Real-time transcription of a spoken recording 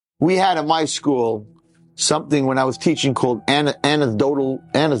We had at my school something when I was teaching called anecdotal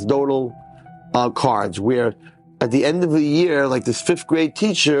cards, where at the end of the year, like this 5th grade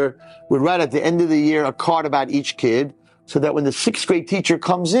teacher would write at the end of the year a card about each kid, so that when the 6th grade teacher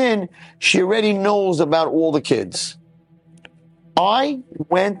comes in, she already knows about all the kids. I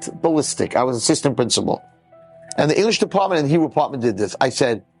went ballistic. I was assistant principal. And the English department and the Hebrew department did this. I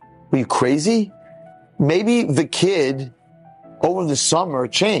said, were you crazy? Maybe the kid over the summer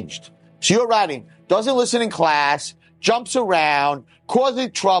changed. So you're writing, doesn't listen in class, jumps around,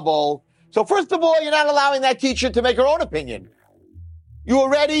 causing trouble. So first of all, you're not allowing that teacher to make her own opinion. You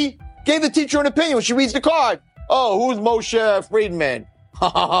already gave the teacher an opinion when she reads the card. Oh, who's Moshe Friedman?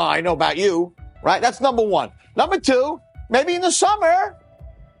 I know about you, right? That's number one. Number two, maybe in the summer,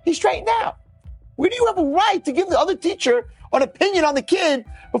 he straightened out. Where do you have a right to give the other teacher an opinion on the kid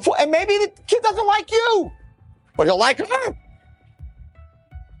before, and maybe the kid doesn't like you, but he'll like her?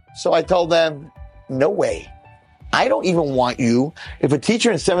 So I told them, no way. I don't even want you. If a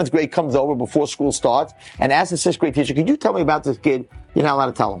teacher in 7th grade comes over before school starts and asks the 6th grade teacher, could you tell me about this kid? You're not allowed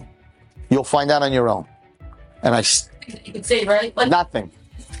to tell him. You'll find out on your own. And you could say, right? Like, nothing.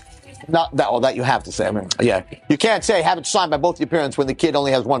 Not that, that you have to say. I mean, yeah. You can't say have it signed by both your parents when the kid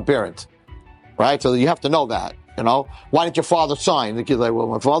only has one parent. Right? So you have to know that. You know, why didn't your father sign? The kid's like, well,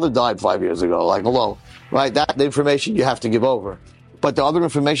 my father died 5 years ago. Like, hello. Right? That the information you have to give over. But the other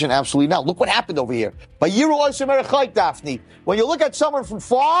information, absolutely not. Look what happened over here. When you look at someone from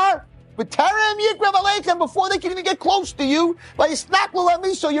far, before they can even get close to you,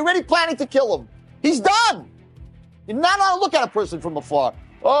 so you're already planning to kill him. He's done. You're not allowed to look at a person from afar.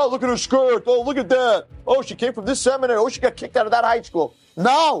 Oh, look at her skirt. Oh, look at that. Oh, she came from this seminary. Oh, she got kicked out of that high school.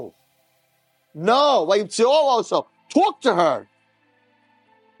 No. Also, talk to her.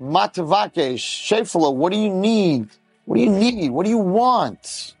 Matavakesh, Shefala, what do you need? What do you need? What do you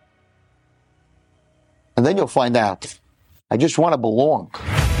want? And then you'll find out. I just want to belong.